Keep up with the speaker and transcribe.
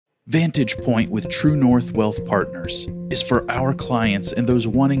Vantage Point with True North Wealth Partners is for our clients and those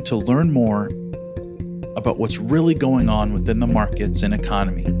wanting to learn more about what's really going on within the markets and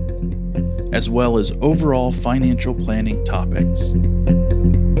economy, as well as overall financial planning topics.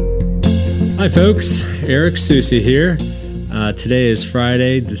 Hi folks, Eric Susi here. Today is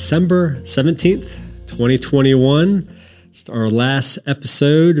Friday, December 17th, 2021. It's our last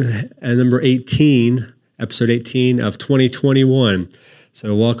episode, number 18, episode 18 of 2021.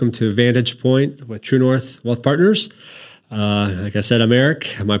 So welcome to Vantage Point with True North Wealth Partners. Like I said, I'm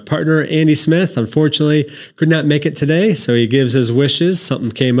Eric. My partner, Andy Smith, unfortunately could not make it today, so he gives his wishes.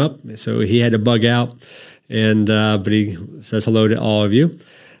 Something came up, so he had to bug out, but he says hello to all of you.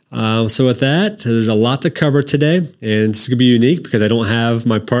 So with that, there's a lot to cover today, and it's going to be unique because I don't have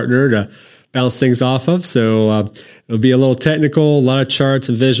my partner to bounce things off of. So it'll be a little technical, a lot of charts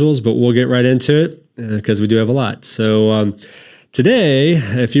and visuals, but we'll get right into it because we do have a lot. So today,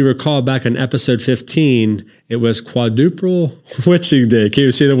 if you recall back on episode 15, it was quadruple witching day. Can't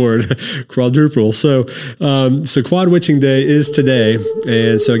even say the word quadruple. So quad witching day is today.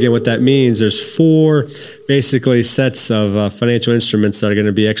 And so again, what that means, there's four basically sets of financial instruments that are going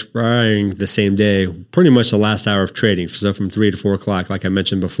to be expiring the same day, pretty much the last hour of trading. So from 3 to 4 o'clock, like I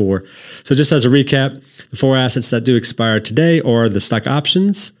mentioned before. So just as a recap, the four assets that do expire today are the stock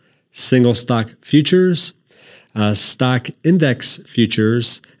options, single stock futures, stock index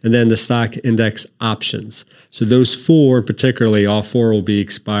futures, and then the stock index options. So those four, particularly, all four will be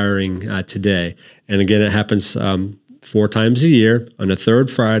expiring today. And again, it happens 4 times a year on the third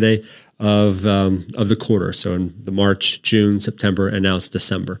Friday of the quarter. So in the March, June, September, and now it's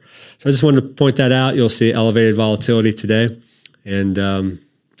December. So I just wanted to point that out. You'll see elevated volatility today, and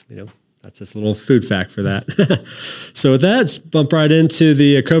that's just a little food fact for that. So with that, let's bump right into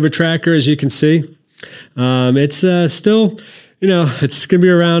the COVID tracker. As you can see, it's still, it's going to be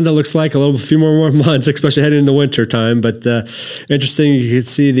around, it looks like, a few more months, especially heading into winter time. But interesting, you can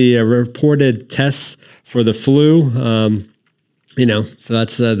see the reported tests for the flu. So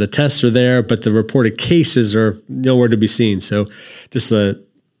that's the tests are there, but the reported cases are nowhere to be seen. So just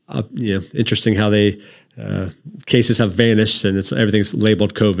interesting how they cases have vanished, and everything's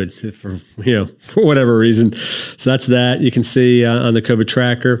labeled COVID for whatever reason. So that's that. You can see on the COVID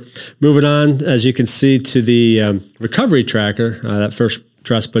tracker. Moving on, as you can see, to the recovery tracker that First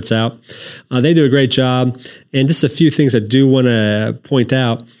Trust puts out. They do a great job, and just a few things I do want to point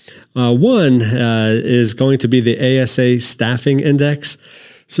out. One is going to be the ASA Staffing Index.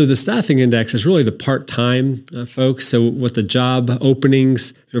 So the staffing index is really the part-time folks. So with the job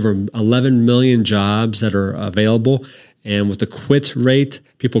openings, over 11 million jobs that are available. And with the quit rate,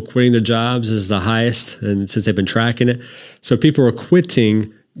 people quitting their jobs is the highest, and since they've been tracking it. So people are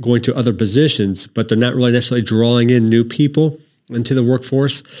quitting, going to other positions, but they're not really necessarily drawing in new people into the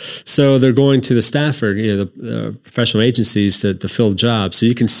workforce. So they're going to the staffer, the professional agencies to fill jobs. So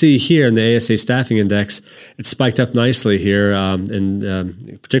you can see here in the ASA Staffing Index, it's spiked up nicely here, and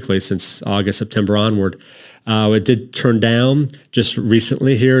particularly since August, September onward. It did turn down just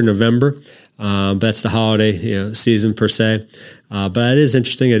recently here in November. But that's the holiday season per se. But it is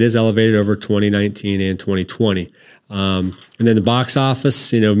interesting. It is elevated over 2019 and 2020. And then the box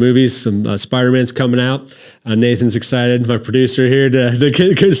office, movies, some Spider-Man's coming out. Nathan's excited, my producer here, to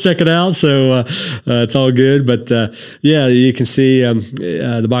check it out. So it's all good. But you can see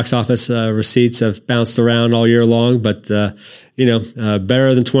the box office receipts have bounced around all year long. But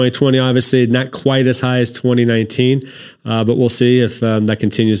better than 2020, obviously, not quite as high as 2019. But we'll see if that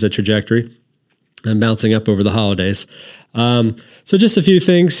continues the trajectory and bouncing up over the holidays. So just a few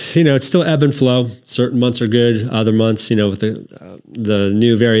things, it's still ebb and flow. Certain months are good. Other months, with the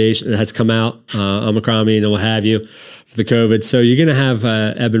new variation that has come out, Omicron, what have you, for the COVID. So you're going to have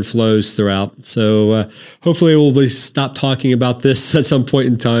ebb and flows throughout. So hopefully we'll stop talking about this at some point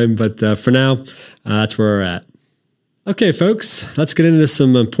in time. But for now, that's where we're at. Okay, folks, let's get into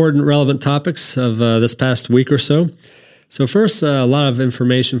some important, relevant topics of this past week or so. So first, a lot of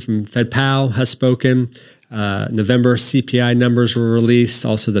information from FedPal has spoken. November CPI numbers were released,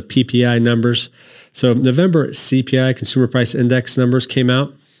 also the PPI numbers. So November CPI, Consumer Price Index numbers came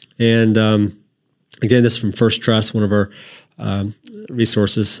out. And again, this is from First Trust, one of our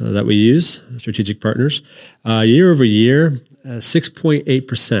resources that we use, strategic partners. Year over year,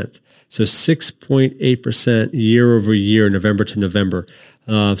 6.8%. So 6.8% year over year, November to November.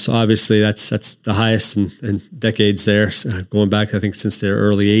 So obviously that's the highest in decades there, going back, I think, since the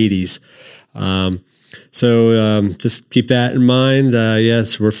early 80s. So just keep that in mind.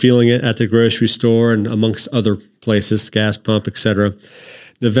 Yes, we're feeling it at the grocery store and amongst other places, gas pump, etc.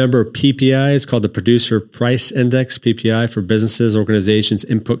 November PPI is called the Producer Price Index, PPI, for businesses, organizations,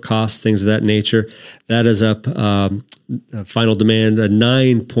 input costs, things of that nature. That is up final demand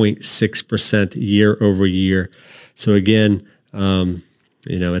 9.6% year over year. So again,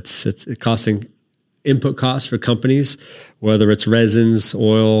 it's costing input costs for companies, whether it's resins,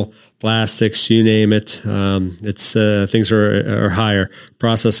 oil, plastics, you name it. Things are higher.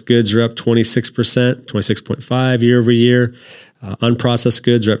 Processed goods are up 26%, 26.5% year over year. Unprocessed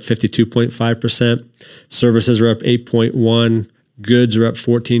goods are up 52.5%. Services are up 8.1%. Goods are up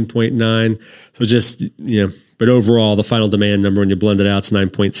 14.9%. So just, but overall, the final demand number, when you blend it out, it's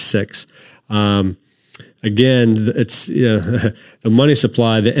 9.6%. Again, it's the money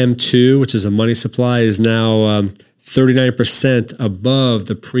supply, the M2, which is a money supply, is now 39% above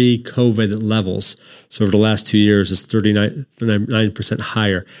the pre-COVID levels. So over the last 2 years, it's 39%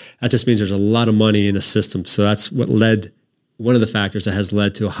 higher. That just means there's a lot of money in the system. So that's one of the factors that has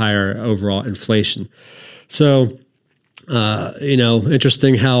led to a higher overall inflation. So,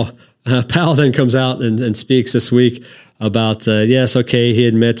 interesting how Powell then comes out and speaks this week about, he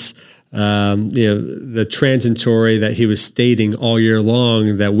admits the transitory that he was stating all year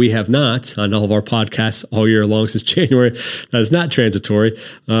long that we have not on all of our podcasts all year long since January. That is not transitory.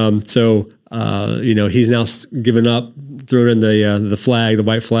 He's now given up, thrown in the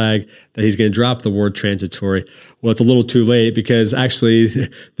white flag, that he's going to drop the word transitory. Well, it's a little too late because actually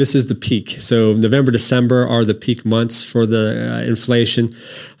this is the peak. So November, December are the peak months for the inflation.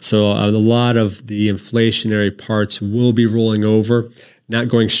 So a lot of the inflationary parts will be rolling over, not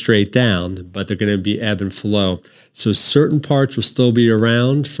going straight down, but they're going to be ebb and flow. So certain parts will still be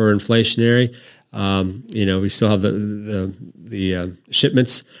around for inflationary. We still have the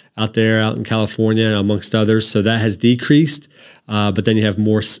shipments out in California, amongst others. So that has decreased, but then you have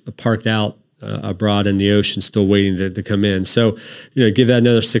more parked out abroad in the ocean, still waiting to come in. So, give that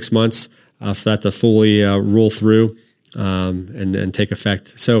another 6 months for that to fully roll through and take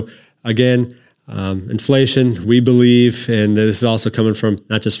effect. So again, inflation, we believe, and this is also coming from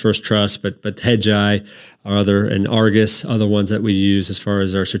not just First Trust, but Hedgeye, and Argus, other ones that we use as far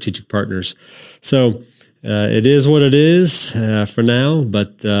as our strategic partners. So it is what it is for now,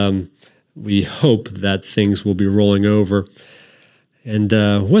 but we hope that things will be rolling over. And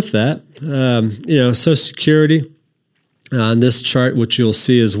with that, Social Security on this chart, which you'll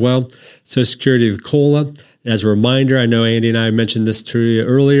see as well, Social Security, the COLA. As a reminder, I know Andy and I mentioned this to you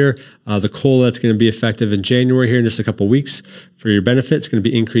earlier, the COLA that's going to be effective in January here in just a couple of weeks for your benefits, going to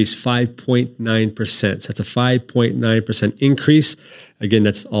be increased 5.9%. So that's a 5.9% increase. Again,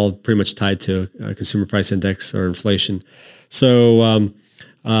 that's all pretty much tied to consumer price index or inflation. So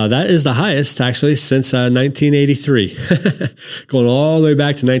that is the highest actually since 1983, going all the way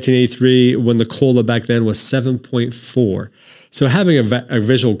back to 1983 when the COLA back then was 7.4. So having a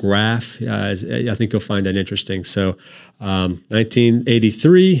visual graph, I think you'll find that interesting. So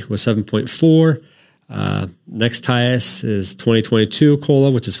 1983 was 7.4. Next highest is 2022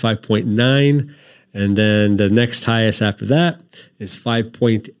 COLA, which is 5.9. And then the next highest after that is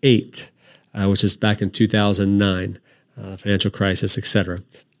 5.8, which is back in 2009, financial crisis, et cetera.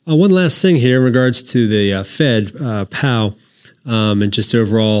 One last thing here in regards to the Fed, Powell, and just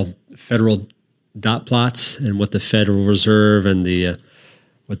overall federal dot plots and what the Federal Reserve and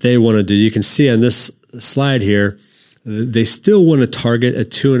what they want to do. You can see on this slide here, they still want to target a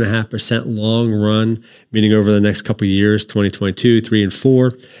 2.5% long run, meaning over the next couple of years, 2022, 3 and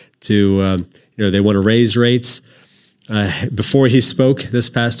 4, to they want to raise rates. Before he spoke this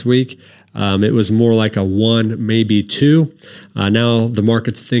past week, it was more like a 1, maybe 2. Now the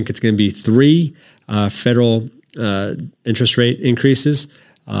markets think it's going to be 3 federal interest rate increases.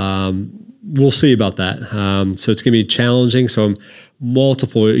 We'll see about that. So it's going to be challenging. So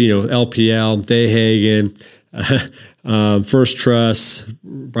multiple, LPL, Dayhagen, First Trust,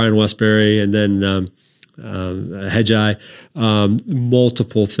 Brian Westbury, and then Hedgeye.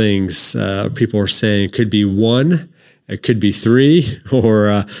 Multiple things people are saying it could be 1, it could be 3,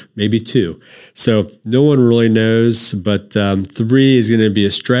 or maybe 2. So no one really knows, but 3 is going to be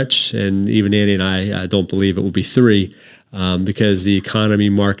a stretch. And even Andy and I don't believe it will be 3. Because the economy,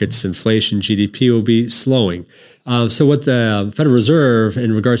 markets, inflation, GDP will be slowing. So what the Federal Reserve,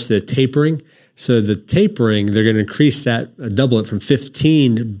 in regards to the tapering, so the tapering, they're going to increase that, double it from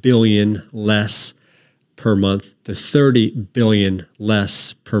 15 billion less per month to 30 billion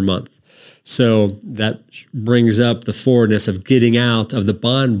less per month. So that brings up the forwardness of getting out of the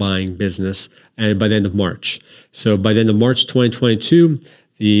bond buying business, and by the end of March. So by the end of March 2022,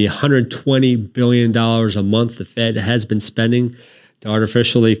 the $120 billion a month the Fed has been spending to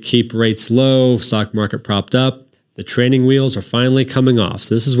artificially keep rates low, stock market propped up, The training wheels are finally coming off.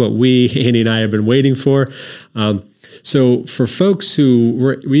 So this is what Andy and I have been waiting for. So for folks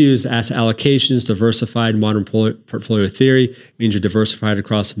who we use asset allocations, diversified modern portfolio theory, it means you're diversified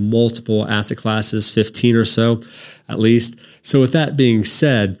across multiple asset classes, 15 or so at least. So with that being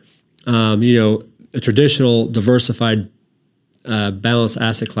said, a traditional diversified balanced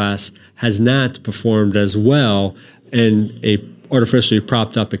asset class has not performed as well in a artificially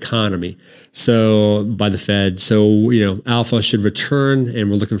propped up economy. So by the Fed. So, alpha should return, and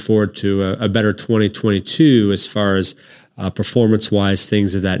we're looking forward to a better 2022 as far as performance-wise,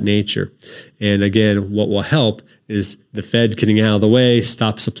 things of that nature. And again, what will help is the Fed getting out of the way,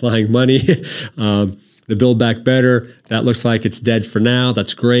 stop supplying money, the Build Back Better, that looks like it's dead for now.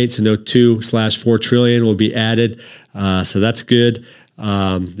 That's great. So no 2/4 trillion will be added. So that's good.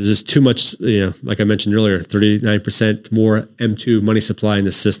 There's just too much, like I mentioned earlier, 39% more M2 money supply in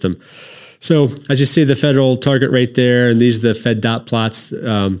the system. So as you see the federal target rate there, and these are the Fed dot plots,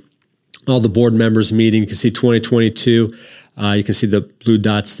 all the board members meeting, you can see 2022. You can see the blue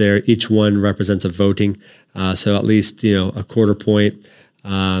dots there. Each one represents a voting. So at least, a quarter point,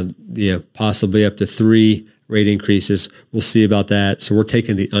 possibly up to 3 rate increases. We'll see about that. So we're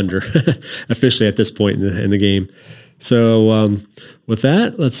taking the under officially at this point in the game. So with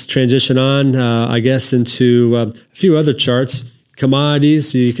that, let's transition on, into a few other charts.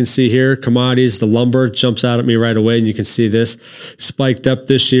 Commodities, you can see here, the lumber jumps out at me right away, and you can see this spiked up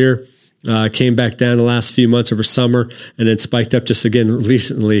this year, came back down the last few months over summer, and then spiked up just again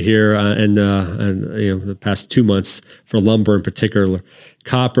recently here, the past 2 months for lumber in particular.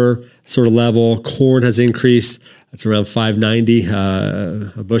 Copper sort of level, corn has increased. It's around $5.90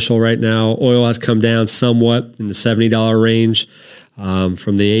 a bushel right now. Oil has come down somewhat in the $70 range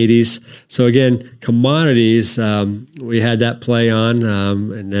from the 80s. So again, commodities, we had that play on.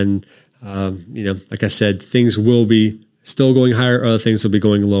 And then, like I said, things will be still going higher. Other things will be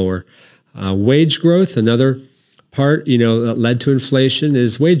going lower. Wage growth, another part, that led to inflation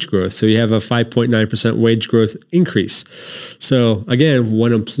is wage growth. So you have a 5.9% wage growth increase. So again,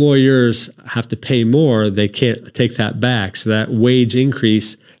 when employers have to pay more, they can't take that back. So that wage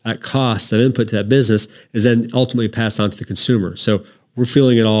increase, that cost of input to that business is then ultimately passed on to the consumer. So we're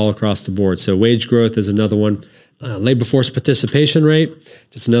feeling it all across the board. So wage growth is another one. Labor force participation rate,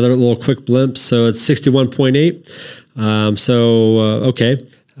 just another little quick blimp. So it's 61.8. Okay.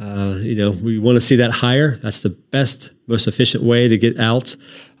 We want to see that higher. That's the best, most efficient way to get out,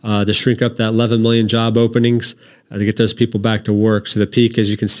 to shrink up that 11 million job openings, to get those people back to work. So the peak, as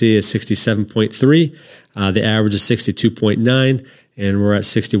you can see, is 67.3. The average is 62.9, and we're at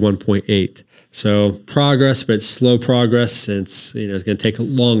 61.8. So progress, but it's slow progress. And it's going to take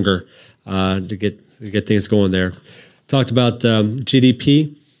longer to get things going there. Talked about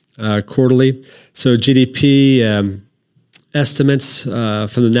GDP quarterly. So GDP. Estimates from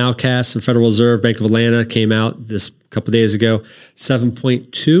the Nowcast and Federal Reserve Bank of Atlanta came out this couple of days ago.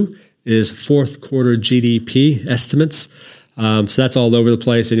 7.2 is fourth quarter GDP estimates. So that's all over the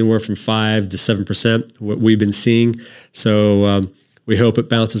place, anywhere from 5 to 7%, what we've been seeing. So we hope it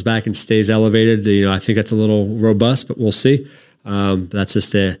bounces back and stays elevated. I think that's a little robust, but we'll see. That's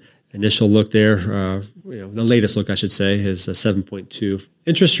just the initial look there. The latest look, I should say, is 7.2.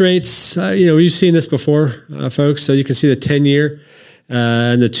 Interest rates, we've seen this before, folks. So you can see the 10-year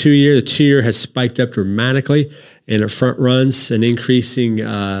and the 2-year. The 2-year has spiked up dramatically, and it front runs an increasing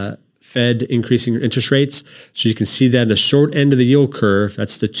Fed increasing interest rates. So you can see that in the short end of the yield curve,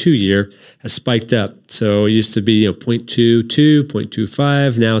 that's the 2-year, has spiked up. So it used to be 0.22,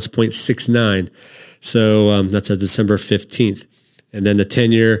 0.25. Now it's 0.69. So that's a December 15th. And then the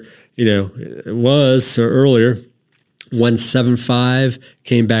 10-year, it was earlier, 175,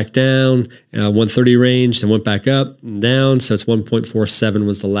 came back down, 130 range, then went back up and down. So it's 1.47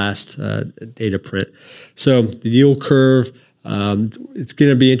 was the last data print. So the yield curve, it's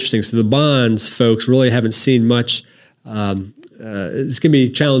going to be interesting. So the bonds, folks, really haven't seen much. It's going to be a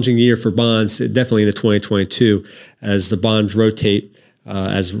challenging year for bonds, definitely into 2022, as the bonds rotate,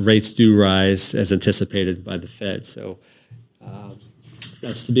 as rates do rise, as anticipated by the Fed. So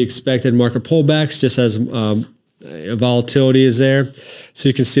that's to be expected. Market pullbacks, just as volatility is there. So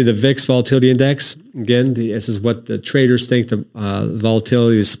you can see the VIX volatility index. Again, this is what the traders think the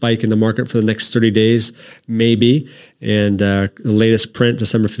volatility, the spike in the market for the next 30 days may be. And the latest print,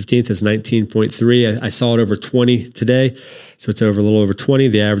 December 15th, is 19.3. I saw it over 20 today. So it's over a little over 20.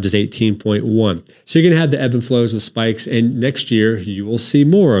 The average is 18.1. So you're going to have the ebb and flows with spikes. And next year, you will see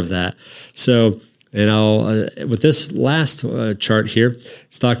more of that. So And I'll with this last chart here,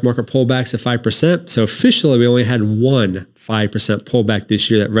 stock market pullbacks at 5%. So officially, we only had one 5% pullback this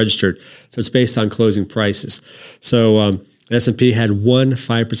year that registered. So it's based on closing prices. So S&P had one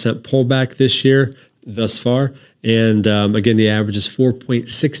 5% pullback this year thus far. And again, the average is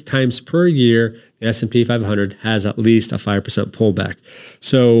 4.6 times per year. The S&P 500 has at least a 5% pullback.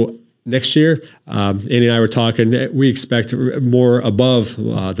 So next year, Andy and I were talking, we expect more above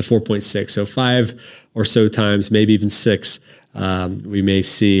the 4.6. So 5 or so times, maybe even 6, we may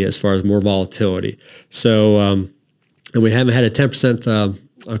see as far as more volatility. So, and we haven't had a 10%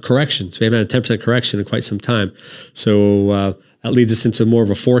 correction. So we haven't had a 10% correction in quite some time. So that leads us into more of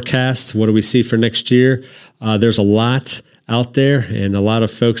a forecast. What do we see for next year? There's a lot out there, and a lot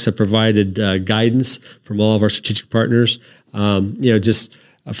of folks have provided guidance from all of our strategic partners. Just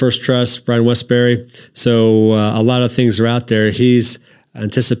First Trust, Brian Westbury. So a lot of things are out there. He's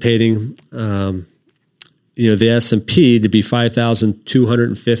anticipating, the S&P to be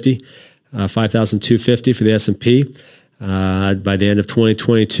 5,250, 5,250 for the S&P by the end of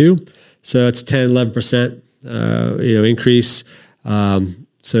 2022. So it's 10-11%, increase.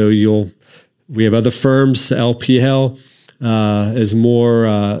 We have other firms. LPL is more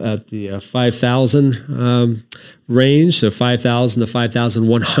at the 5,000 range. So 5,000 to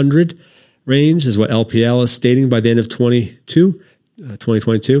 5,100 range is what LPL is stating by the end of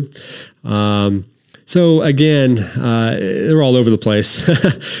 2022. So again, they're all over the place.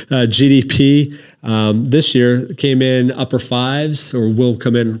 GDP this year came in upper 5s, or will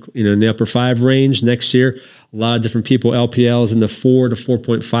come in, in the upper 5 range next year. A lot of different people. LPL is in the 4 to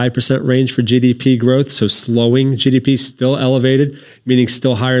 4.5% range for GDP growth. So slowing GDP, still elevated, meaning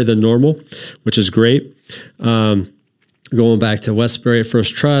still higher than normal, which is great. Going back to Westbury at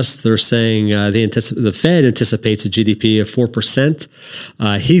First Trust, they're saying the Fed anticipates a GDP of 4%.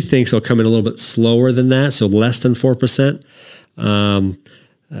 He thinks it'll come in a little bit slower than that, so less than 4%. And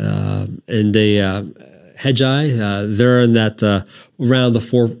Hedgeye, they're in that around the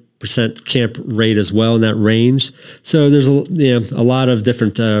 4% camp rate as well, in that range. So there's a lot of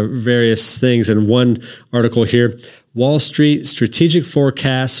different various things. And one article here, Wall Street strategic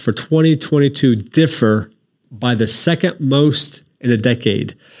forecasts for 2022 differ by the second most in a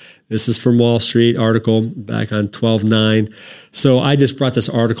decade. This is from Wall Street article back on 12/9. So I just brought this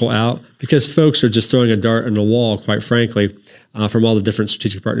article out because folks are just throwing a dart in the wall, quite frankly, from all the different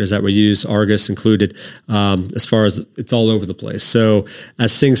strategic partners that we use, Argus included, as far as it's all over the place. So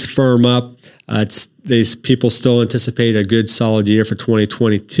as things firm up, these people still anticipate a good solid year for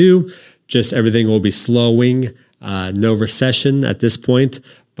 2022. Just everything will be slowing, no recession at this point.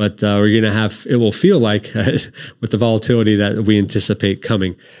 But we're going to have, it will feel like, with the volatility that we anticipate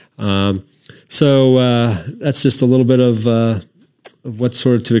coming. So that's just a little bit of what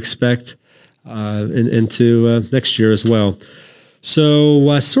sort of to expect into next year as well. So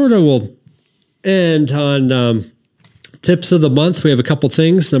I sort of will end on tips of the month. We have a couple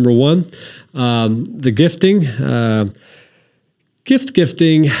things. Number one, the gifting.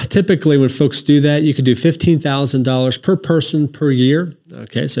 Gifting, typically when folks do that, you could do $15,000 per person per year.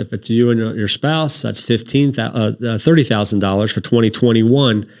 Okay, so if it's you and your spouse, that's $30,000 for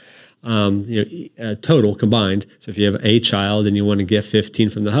 2021 total combined. So if you have a child and you want to gift 15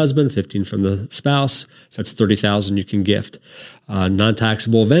 from the husband, 15 from the spouse, so that's $30,000 you can gift.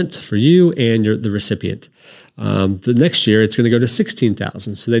 Non-taxable event for you and the recipient. The next year, it's going to go to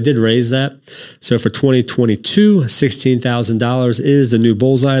 $16,000. So they did raise that. So for 2022, $16,000 is the new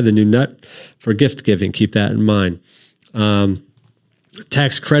bullseye, the new nut for gift giving. Keep that in mind.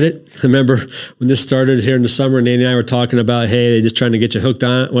 Tax credit. Remember when this started here in the summer, Nancy and I were talking about, hey, they're just trying to get you hooked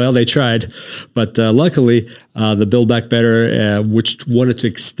on it. Well, they tried. But luckily, the Build Back Better, which wanted to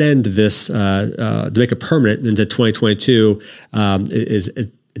extend this to make it permanent into 2022,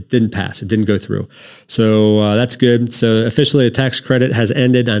 it didn't pass. It didn't go through. So that's good. So officially, the tax credit has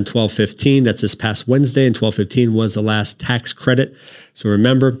ended on 12/15. That's this past Wednesday, and 12/15 was the last tax credit. So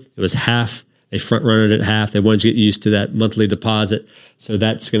remember, it was half. They front-run it at half. They wanted to get used to that monthly deposit. So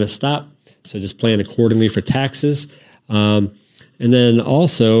that's going to stop. So just plan accordingly for taxes. And then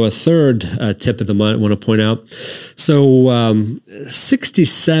also a third tip of the month I want to point out. So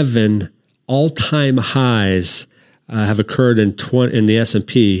 67 all-time highs have occurred in the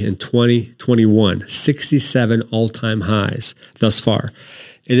S&P in 2021. 67 all-time highs thus far.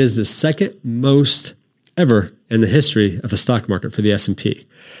 It is the second most ever in the history of the stock market for the S&P.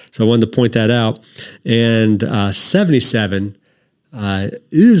 So I wanted to point that out. And 77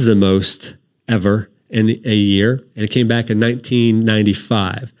 is the most ever in a year, and it came back in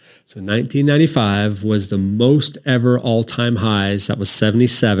 1995. So 1995 was the most ever all-time highs. That was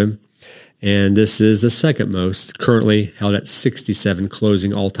 77. and this is the second most, currently held at 67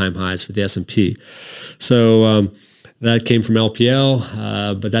 closing all-time highs for the S&P. So that came from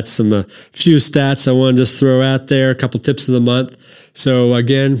LPL, but that's some few stats I want to just throw out there, a couple tips of the month. So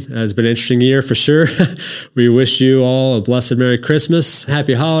again, it's been an interesting year for sure. We wish you all a blessed Merry Christmas,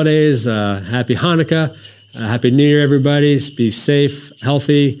 Happy Holidays, Happy Hanukkah, Happy New Year, everybody. Be safe,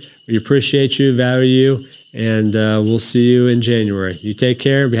 healthy. We appreciate you, value you, and we'll see you in January. You take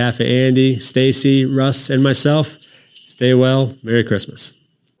care. On behalf of Andy, Stacy, Russ, and myself, stay well. Merry Christmas.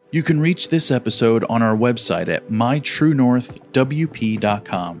 You can reach this episode on our website at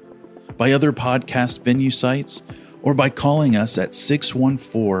mytruenorthwp.com, by other podcast venue sites, or by calling us at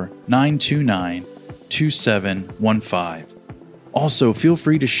 614-929-2715. Also, feel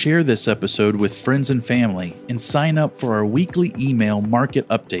free to share this episode with friends and family and sign up for our weekly email market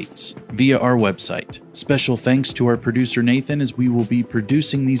updates via our website. Special thanks to our producer Nathan, as we will be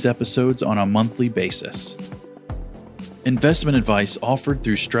producing these episodes on a monthly basis. Investment advice offered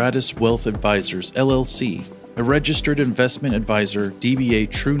through Stratus Wealth Advisors, LLC, a registered investment advisor, DBA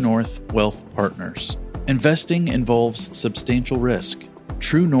True North Wealth Partners. Investing involves substantial risk.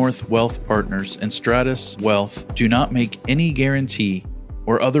 True North Wealth Partners and Stratus Wealth do not make any guarantee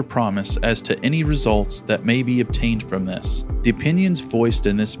or other promise as to any results that may be obtained from this. The opinions voiced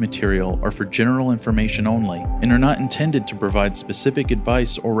in this material are for general information only and are not intended to provide specific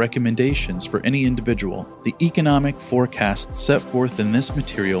advice or recommendations for any individual. The economic forecasts set forth in this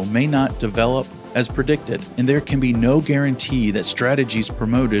material may not develop as predicted, and there can be no guarantee that strategies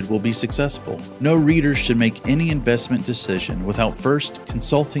promoted will be successful. No reader should make any investment decision without first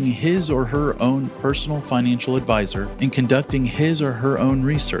consulting his or her own personal financial advisor and conducting his or her own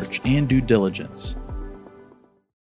research and due diligence.